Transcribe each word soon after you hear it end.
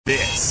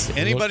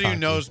Anybody who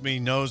knows me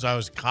knows I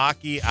was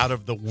cocky out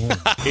of the womb.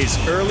 Is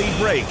Early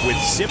Break with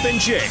Sip and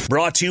Jake.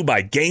 Brought to you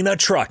by Gaina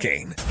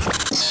Trucking.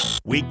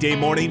 Weekday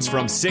mornings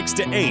from 6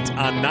 to 8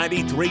 on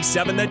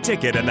 93.7 The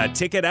Ticket and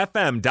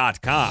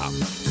theticketfm.com.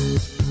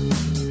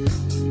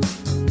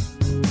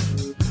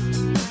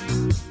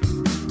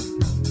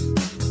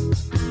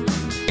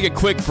 Take a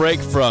quick break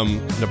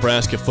from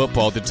Nebraska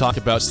football to talk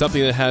about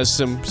something that has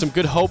some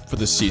good hope for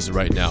the season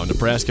right now.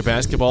 Nebraska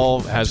basketball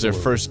has their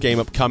first game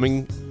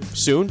upcoming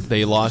soon.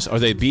 They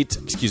beat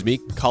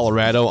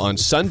Colorado on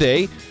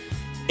Sunday,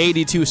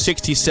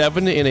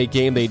 82-67 in a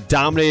game they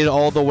dominated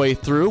all the way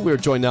through. We're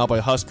joined now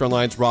by Husker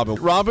Online's Robin.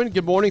 Robin,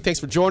 good morning. Thanks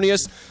for joining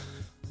us.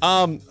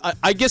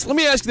 I guess let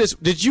me ask you this: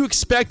 did you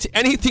expect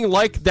anything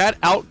like that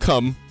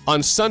outcome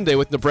on Sunday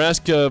with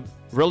Nebraska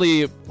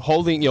really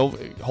holding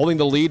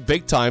the lead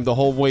big time the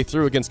whole way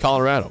through against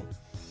Colorado?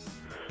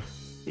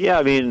 Yeah,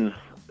 I mean,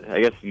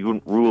 I guess you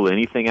wouldn't rule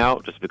anything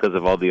out just because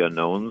of all the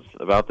unknowns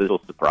about this. I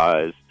was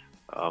surprised.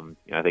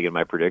 I think in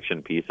my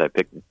prediction piece, I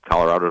picked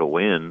Colorado to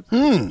win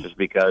just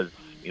because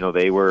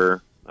they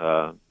were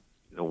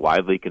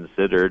widely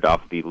considered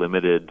off the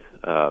limited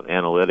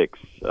analytics,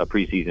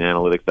 preseason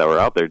analytics that were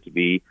out there to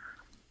be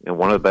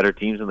one of the better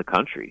teams in the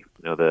country.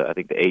 I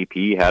think the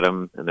AP had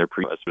them in their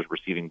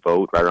receiving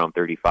vote right around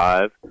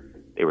 35.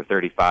 They were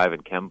 35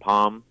 in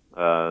KenPom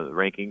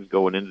rankings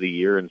going into the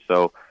year, and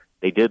so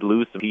they did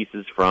lose some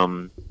pieces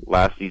from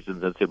last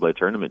season's NCAA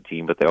tournament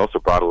team, but they also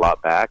brought a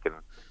lot back and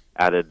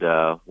added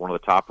one of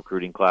the top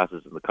recruiting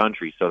classes in the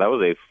country. So that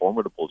was a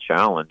formidable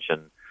challenge,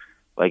 and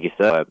like you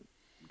said,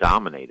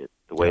 dominated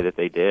the way that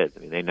they did. I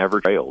mean, they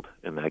never trailed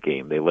in that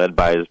game. They led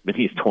by as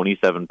many as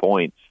 27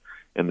 points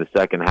in the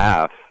second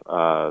half.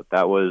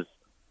 That was,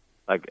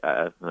 like,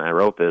 and I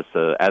wrote this,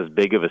 as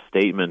big of a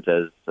statement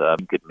as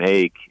you could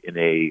make in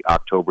a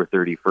October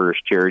 31st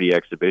charity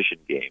exhibition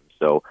game.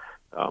 So,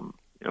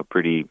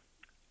 pretty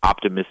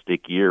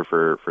optimistic year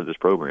for this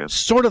program.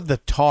 Sort of the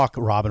talk,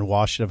 Robin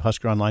Washut of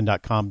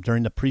HuskerOnline.com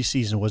during the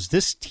preseason was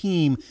this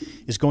team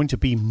is going to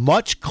be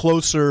much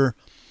closer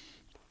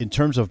in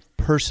terms of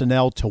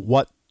personnel to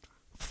what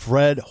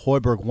Fred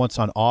Hoiberg wants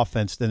on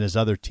offense than his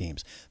other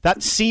teams.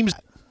 That seems...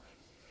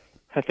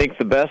 I think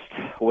the best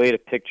way to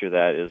picture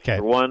that is,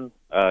 for one,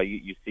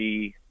 you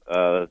see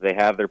they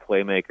have their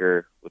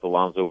playmaker with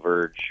Alonzo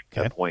Verge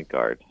at point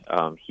guard.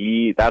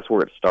 That's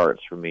where it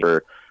starts for me.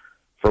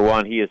 For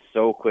one, he is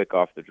so quick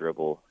off the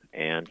dribble,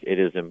 and it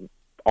is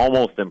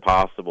almost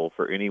impossible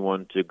for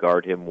anyone to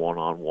guard him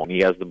one-on-one. He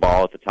has the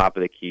ball at the top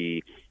of the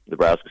key.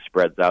 Nebraska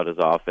spreads out his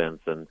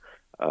offense, and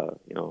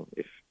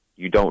if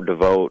you don't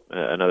devote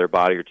another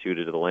body or two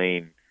to the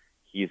lane,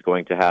 he's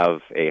going to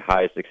have a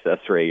high success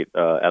rate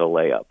at a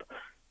layup.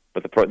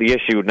 But the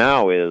issue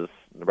now is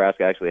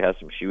Nebraska actually has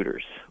some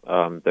shooters.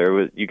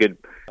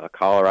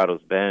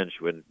 Colorado's bench,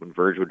 when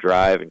Verge would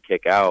drive and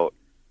kick out,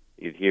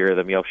 you'd hear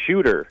them yell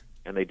 "shooter,"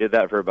 and they did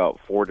that for about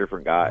 4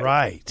 different guys.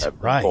 At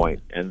one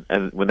point. And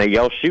when they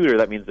yell "shooter,"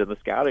 that means in the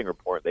scouting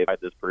report they had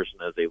this person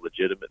as a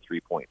legitimate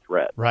 3-point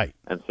threat. Right.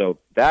 And so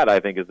that, I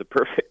think, is the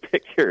perfect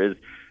picture. Is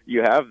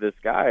you have this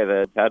guy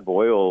that Tad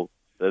Boyle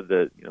said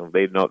that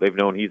they've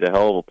known he's a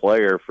hell of a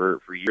player for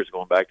years,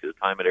 going back to the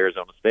time at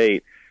Arizona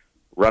State,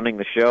 running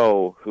the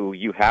show, who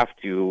you have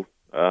to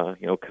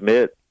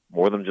commit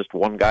more than just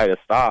one guy to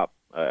stop.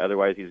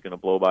 Otherwise, he's going to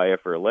blow by you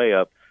for a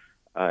layup.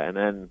 And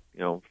then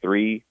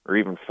 3 or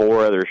even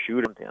 4 other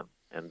shooters him,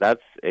 and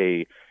that's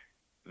a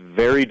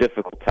very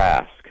difficult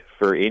task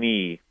for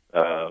any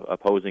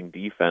opposing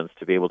defense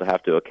to be able to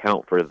have to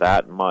account for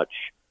that much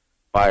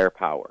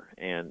firepower.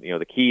 And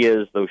the key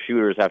is those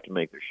shooters have to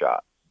make their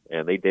shots,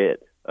 and they did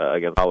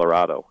against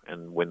Colorado.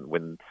 And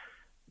when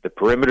the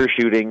perimeter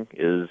shooting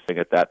is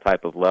at that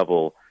type of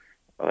level,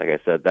 like I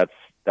said,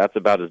 that's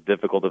about as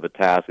difficult of a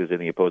task as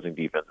any opposing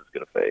defense is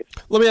going to face.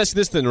 Let me ask you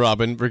this then,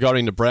 Robin,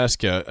 regarding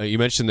Nebraska. You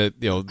mentioned that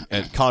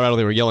at Colorado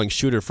they were yelling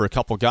 "shooter" for a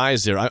couple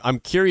guys there. I'm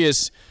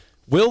curious,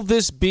 will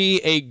this be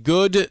a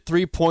good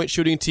 3-point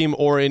shooting team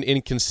or an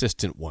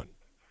inconsistent one?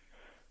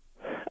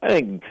 I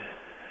think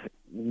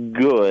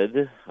good.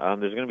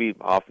 There's going to be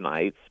off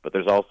nights, but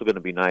there's also going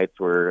to be nights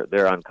where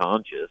they're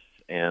unconscious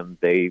and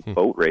they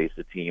boat race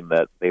a team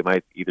that they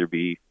might either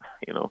be,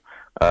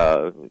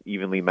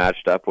 evenly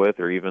matched up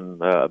with, or even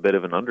a bit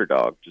of an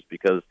underdog, just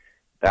because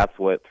that's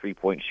what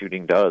 3-point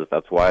shooting does.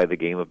 That's why the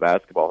game of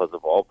basketball has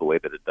evolved the way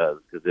that it does,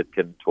 because it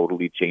can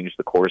totally change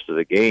the course of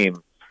the game.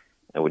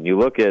 And when you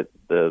look at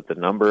the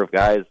number of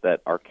guys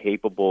that are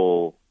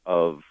capable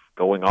of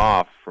going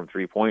off from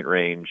 3-point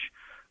range,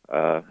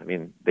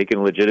 they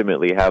can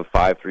legitimately have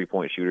 5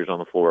 3-point shooters on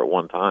the floor at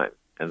one time.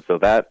 And so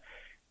that's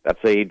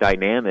a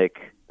dynamic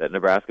that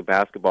Nebraska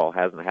basketball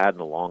hasn't had in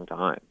a long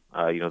time.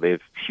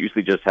 They've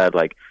usually just had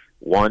like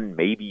 1,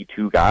 maybe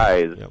 2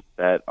 guys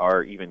that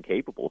are even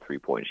capable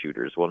 3-point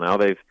shooters. Well, now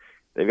they've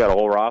got a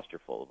whole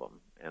roster full of them,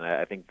 and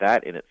I think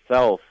that in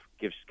itself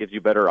gives you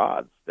better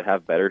odds to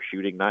have better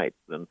shooting nights.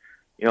 And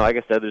like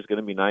I said, there's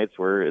going to be nights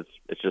where it's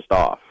just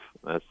off.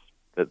 That's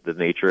the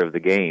nature of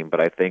the game.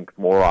 But I think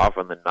more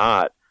often than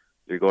not,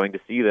 you're going to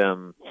see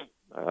them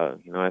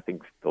I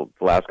think the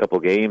last couple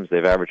of games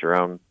they've averaged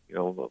around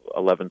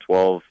 11,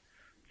 12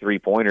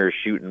 3-pointers,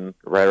 shooting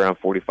right around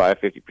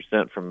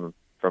 45-50% from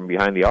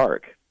behind the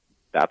arc.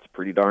 That's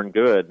pretty darn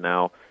good.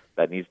 Now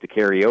that needs to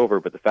carry over,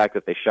 but the fact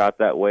that they shot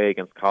that way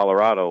against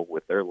Colorado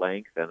with their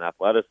length and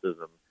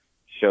athleticism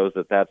shows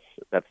that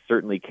that's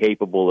certainly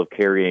capable of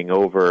carrying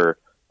over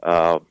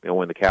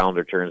when the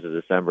calendar turns to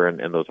December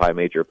and those high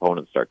major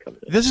opponents start coming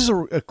in. This is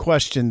a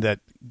question that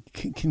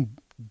can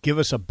give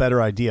us a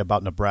better idea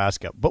about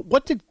Nebraska. But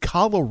what did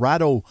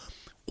Colorado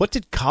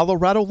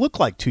look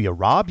like to you,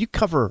 Rob? You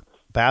cover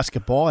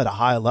basketball at a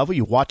high level.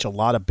 You watch a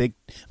lot of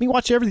you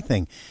watch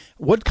everything.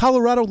 What did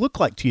Colorado look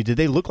like to you? Did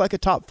they look like a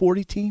top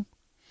 40 team?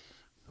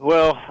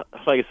 Well,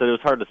 like I said, it was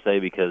hard to say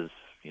because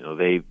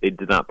they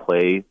did not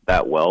play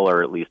that well,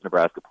 or at least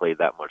Nebraska played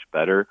that much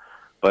better.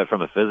 But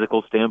from a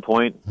physical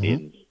standpoint,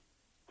 they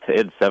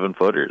had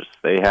 7-footers.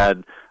 They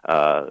had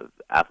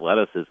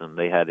athleticism.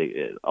 They had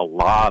a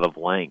lot of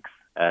length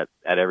at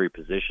every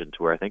position,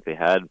 to where I think they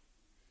had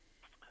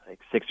like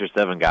 6 or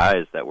 7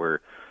 guys that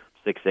were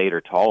 6'8"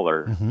 or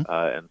taller,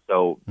 and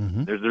so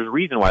there's a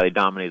reason why they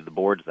dominated the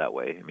boards that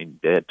way. I mean,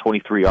 they had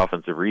 23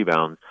 offensive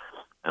rebounds,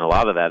 and a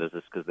lot of that is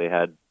just because they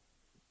had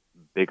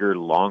bigger,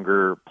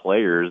 longer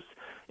players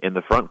in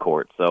the front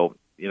court. So,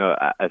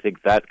 I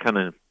think that kind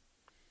of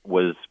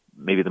was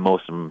maybe the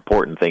most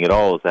important thing at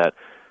all, is that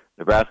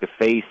Nebraska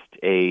faced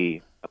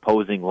a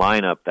opposing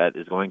lineup that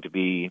is going to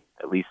be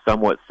at least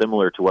somewhat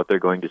similar to what they're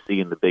going to see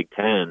in the Big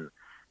Ten.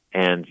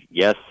 And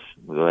yes,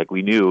 like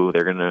we knew,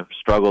 they're going to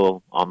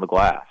struggle on the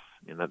glass.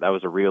 And that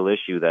was a real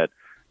issue that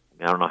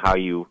I don't know how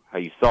you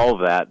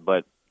solve that,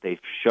 but they've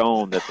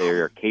shown that they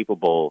are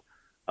capable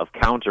of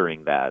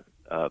countering that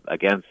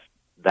against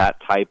that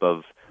type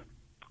of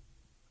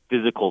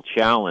physical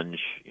challenge,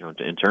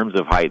 in terms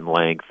of height and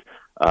length,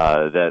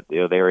 that they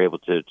were able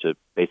to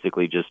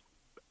basically just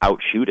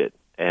outshoot it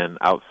and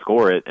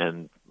outscore it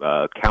and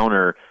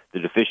counter the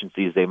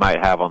deficiencies they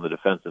might have on the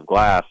defensive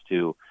glass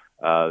to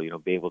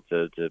be able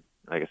to,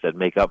 like I said,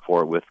 make up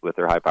for it with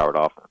their high-powered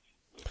offense.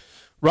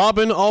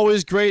 Robin,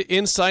 always great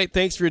insight.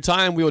 Thanks for your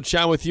time. We will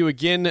chat with you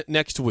again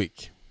next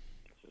week.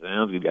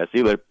 Sounds good, guys. See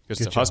you later. Because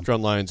the Husker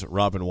Online's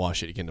Robin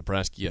Washut. Again,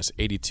 Nebraska, yes,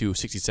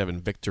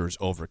 82-67 victors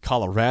over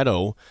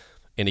Colorado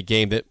in a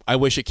game that I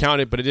wish it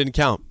counted, but it didn't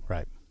count.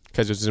 Right.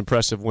 Because it was an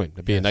impressive win.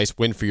 It'd be a nice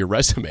win for your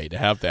resume to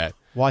have that.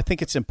 Well, I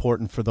think it's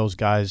important for those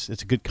guys.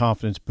 It's a good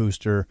confidence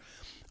booster.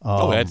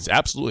 It's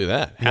absolutely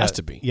that. It has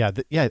to be. Yeah,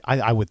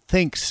 I would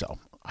think so.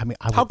 I mean,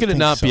 how can it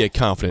not be a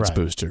confidence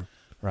booster?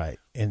 Right.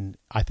 And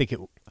I think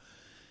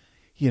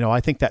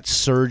I think that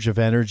surge of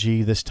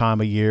energy this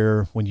time of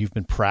year when you've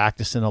been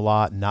practicing a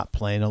lot and not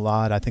playing a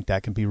lot, I think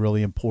that can be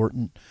really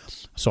important.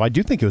 So I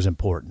do think it was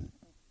important.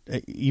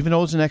 Even though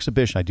it was an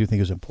exhibition, I do think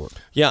it was important.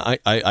 Yeah,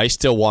 I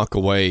still walk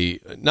away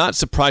not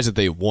surprised that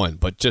they won,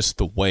 but just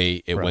the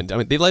way it went. I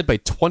mean, they led by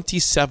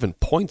 27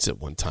 points at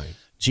one time.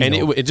 And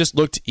it just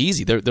looked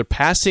easy. Their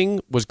passing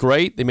was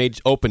great. They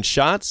made open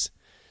shots.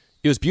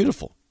 It was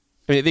beautiful.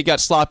 I mean, they got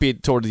sloppy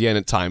toward the end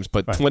at times,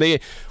 but when they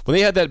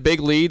had that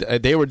big lead,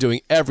 they were doing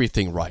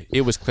everything right.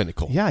 It was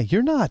clinical. Yeah,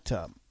 you're not.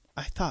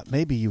 I thought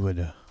maybe you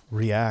would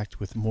react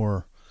with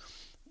more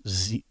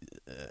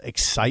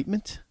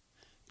excitement.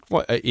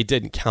 Well, it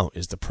didn't count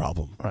is the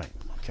problem. Right.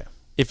 Okay.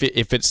 If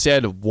it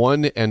said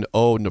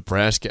 1-0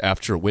 Nebraska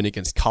after a win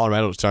against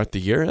Colorado to start the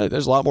year,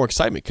 there's a lot more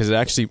excitement because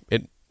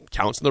it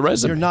counts in the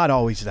resume. You're not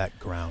always that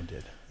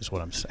grounded, is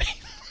what I'm saying.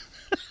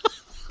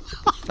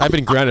 I've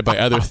been grounded by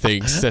other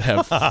things that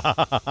have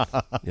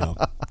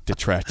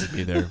detracted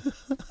me there.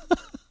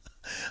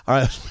 All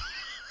right.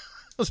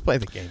 Let's play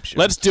the game show.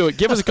 Let's do it.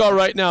 Give us a call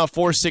right now,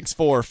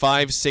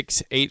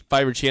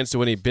 464-5685. Your chance to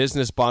win a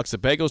business box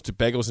of bagels to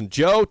Bagels and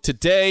Joe.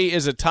 Today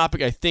is a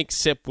topic I think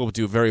Sip will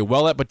do very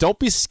well at, but don't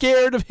be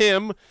scared of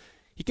him.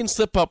 He can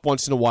slip up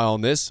once in a while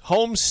on this.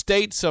 Home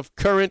states of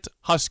current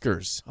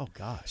Huskers. Oh,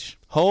 gosh.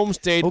 Home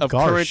state of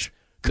current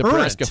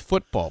Nebraska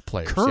football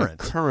players.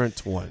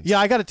 Current ones. Yeah,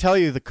 I got to tell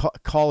you, the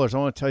callers, I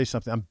want to tell you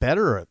something. I'm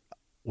better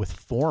with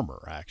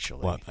former,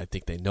 actually. Well, I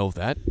think they know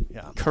that.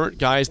 Yeah. Current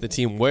guys in the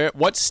team.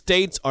 What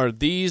states are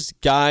these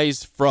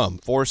guys from?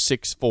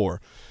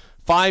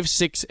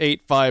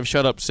 464-5685.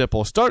 Shut up,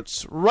 Sipple.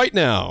 Starts right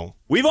now.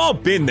 We've all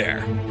been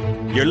there.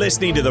 You're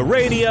listening to the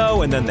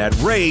radio, and then that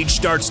rage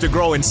starts to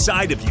grow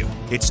inside of you.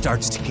 It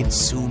starts to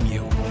consume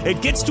you.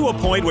 It gets to a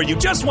point where you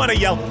just want to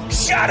yell,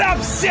 "Shut up,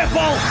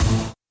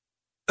 Sipple!"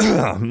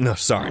 No,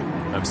 sorry.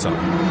 I'm sorry.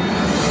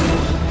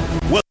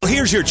 Well,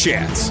 here's your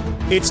chance.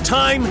 It's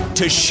time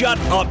to shut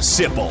up,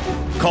 Sipple.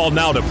 Call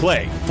now to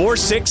play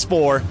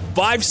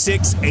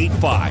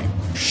 464-5685.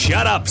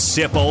 Shut up,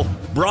 Sipple.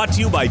 Brought to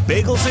you by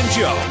Bagels and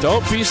Joe.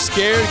 Don't be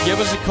scared. Give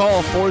us a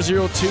call,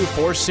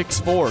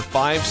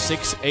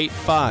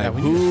 402-464-5685. Yeah,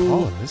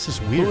 this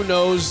is weird. Who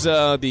knows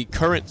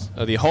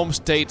the home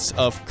states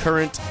of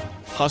current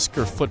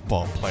Husker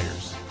football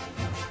players?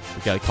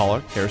 We got a caller.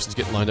 Harrison's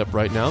getting lined up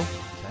right now.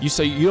 You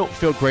say you don't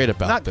feel great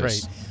about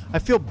this. Not great. I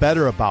feel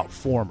better about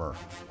former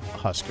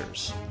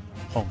Huskers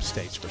home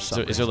states for some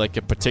reason. Is there like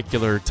a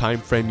particular time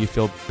frame you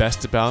feel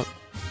best about?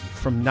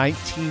 from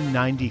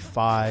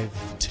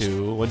 1995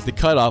 to when's the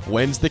cutoff?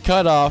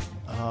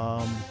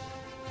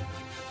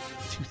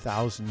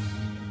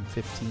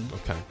 2015.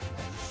 Okay.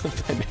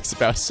 That makes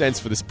about sense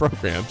for this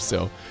program,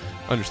 so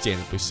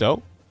understandably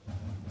so.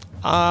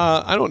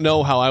 I don't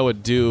know how I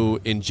would do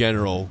in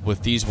general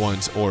with these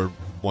ones or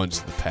ones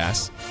in the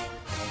past.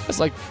 That's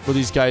like for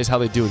these guys how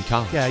they do in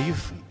college. Yeah,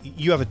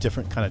 you have a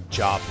different kind of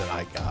job than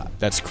I got.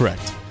 That's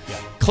correct. Yeah.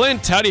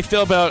 Clint, how do you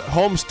feel about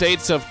home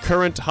states of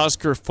current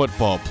Husker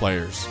football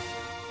players?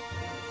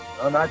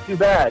 Oh, not too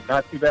bad.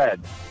 Not too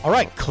bad. All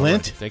right, Clint. All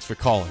right, thanks for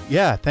calling.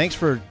 Yeah, thanks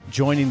for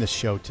joining the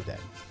show today.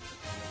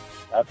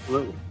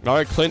 Absolutely. All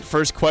right, Clint,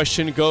 first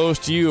question goes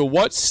to you.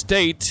 What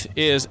state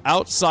is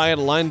outside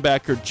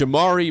linebacker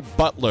Jamari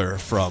Butler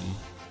from?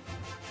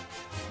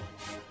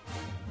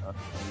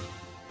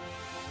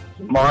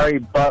 Mari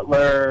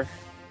Butler,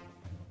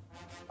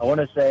 I want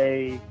to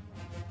say,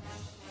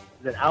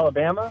 is it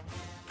Alabama?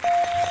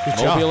 Good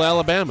job. Mobile,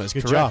 Alabama is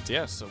Good correct. job.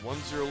 Yes, a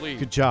 1-0 lead.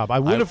 Good job. I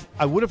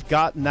would have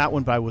gotten that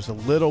one, but I was a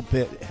little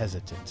bit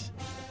hesitant.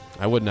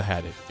 I wouldn't have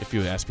had it if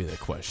you had asked me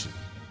that question,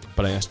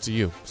 but I asked to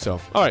you.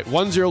 So, all right,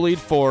 1-0 lead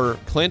for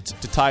Clint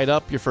to tie it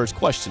up. Your first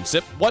question,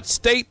 Sip. What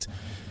state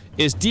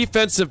is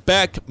defensive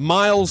back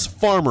Miles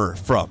Farmer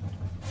from?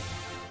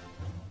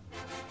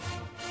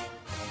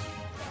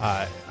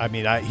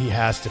 He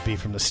has to be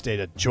from the state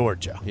of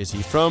Georgia. Is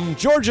he from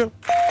Georgia?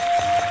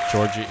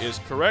 Georgia is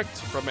correct.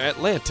 From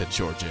Atlanta,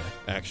 Georgia,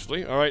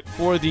 actually. All right,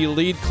 for the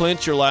lead,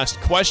 Clint, your last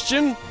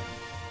question.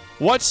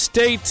 What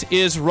state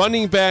is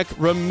running back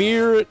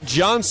Ramir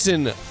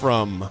Johnson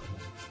from?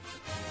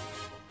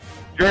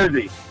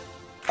 Jersey.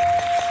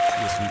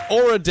 He's from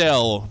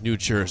Oradell, New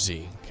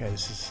Jersey. Okay,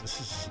 this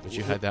is. But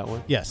you had that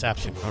one? Yes,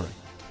 absolutely. All right.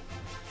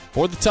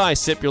 For the tie,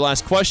 Sip, your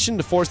last question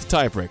to force the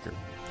tiebreaker.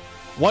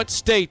 What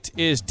state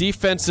is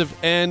defensive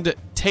end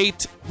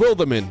Tate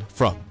Wilderman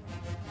from?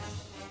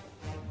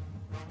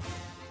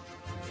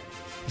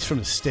 He's from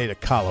the state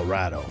of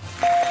Colorado.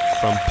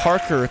 From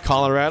Parker,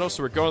 Colorado.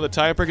 So we're going to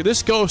the tiebreaker.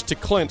 This goes to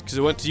Clint because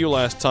it went to you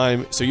last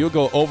time. So you'll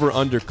go over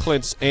under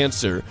Clint's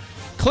answer.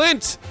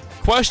 Clint,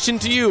 question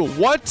to you.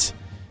 What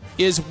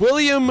is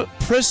William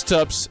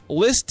Pristup's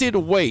listed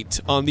weight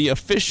on the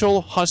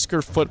official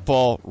Husker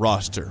football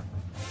roster?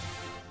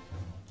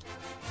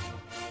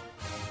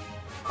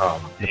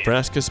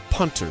 Nebraska's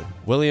punter,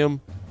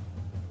 William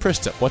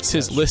Pristup. What's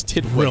his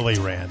listed weight? Really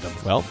random.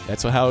 Well,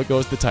 that's how it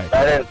goes to the tiebreaker.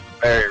 That is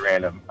very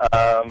random. A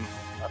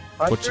punter?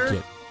 What you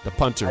get? The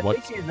punter. I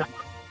What? think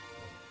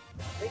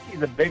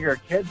he's a bigger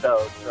kid,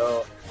 though,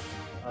 so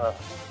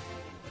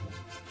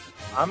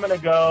I'm going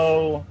to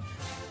go...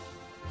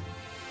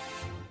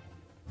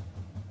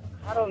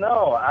 I don't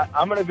know.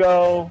 I'm going to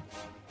go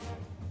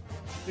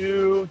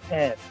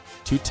 210.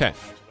 210.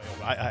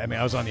 I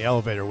was on the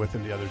elevator with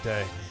him the other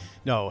day.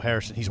 No,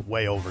 Harrison, he's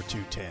way over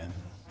 210.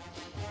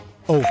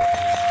 Over.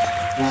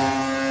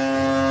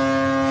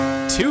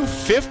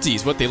 250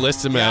 is what they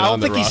list him at on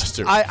the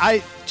roster.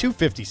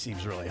 250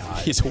 seems really high.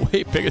 He's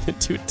way bigger than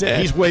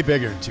 210. He's way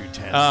bigger than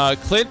 210.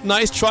 Clint,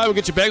 nice try. We'll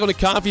get you back on the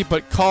coffee,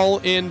 but call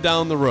in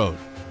down the road.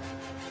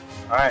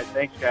 All right,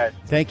 thanks, guys.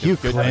 Thank you,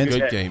 Clint.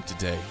 Good game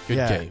today.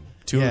 Good game.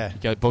 Yeah. You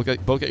got both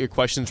got your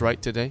questions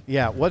right today?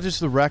 Yeah, what is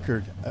the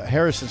record?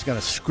 Harrison's going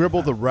to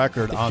scribble the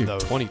record on the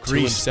 22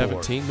 and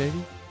 17,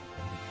 maybe?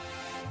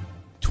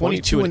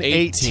 22 and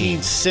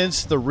 18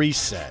 since the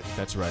reset.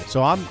 That's right.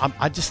 So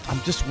I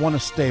just want to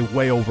stay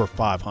way over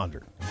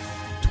 500.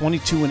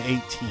 22 and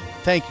 18.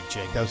 Thank you,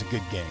 Jake. That was a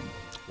good game.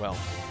 Well,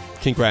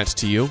 congrats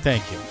to you.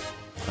 Thank you.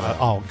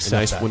 I'll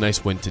accept that.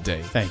 Nice win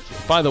today. Thank you.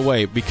 By the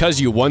way, because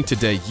you won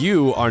today,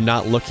 you are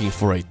not looking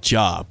for a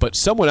job, but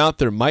someone out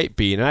there might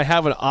be, and I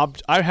have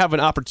an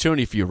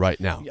opportunity for you right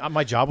now.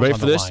 My job was Ready on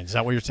for the this? line. Is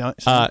that what you're telling?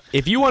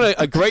 If you want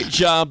a great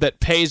job that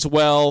pays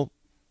well,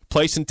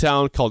 place in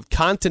town called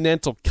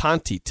Continental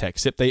Conti Tech.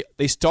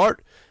 They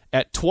start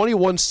at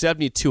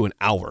 $21.72 an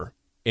hour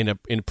in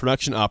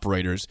production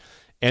operators,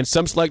 and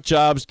some select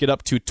jobs get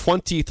up to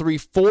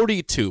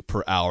 $23.42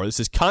 per hour. This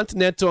is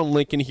Continental and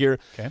Lincoln here.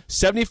 Okay.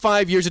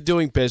 75 years of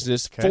doing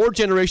business. Okay. 4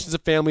 generations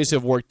of families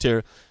have worked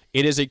here.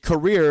 It is a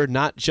career,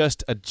 not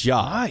just a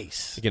job.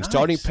 Nice. Again,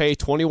 starting pay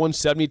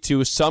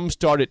 $21.72. Some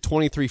start at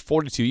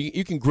 $23.42.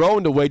 You can grow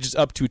into wages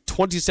up to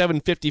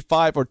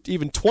 $27.55 or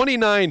even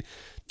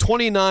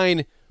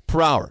 $29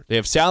 per hour. They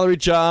have salary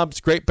jobs,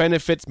 great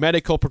benefits,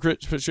 medical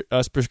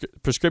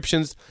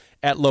prescriptions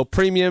at low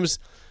premiums,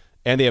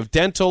 and they have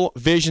dental,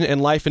 vision,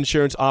 and life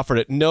insurance offered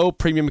at no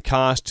premium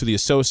cost to the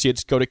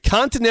associates. Go to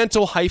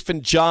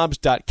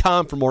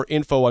continental-jobs.com for more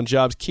info on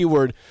jobs.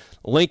 Keyword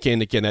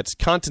Lincoln. Again, that's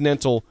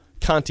Continental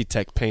Conti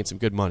Tech, paying some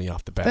good money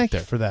off the bat. Thank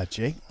there. you for that,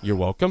 Jake. You're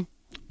welcome.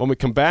 When we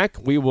come back,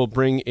 we will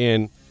bring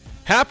in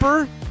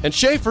Happer and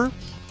Schaefer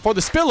for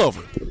the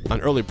spillover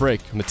on Early Break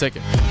on the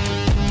Ticket.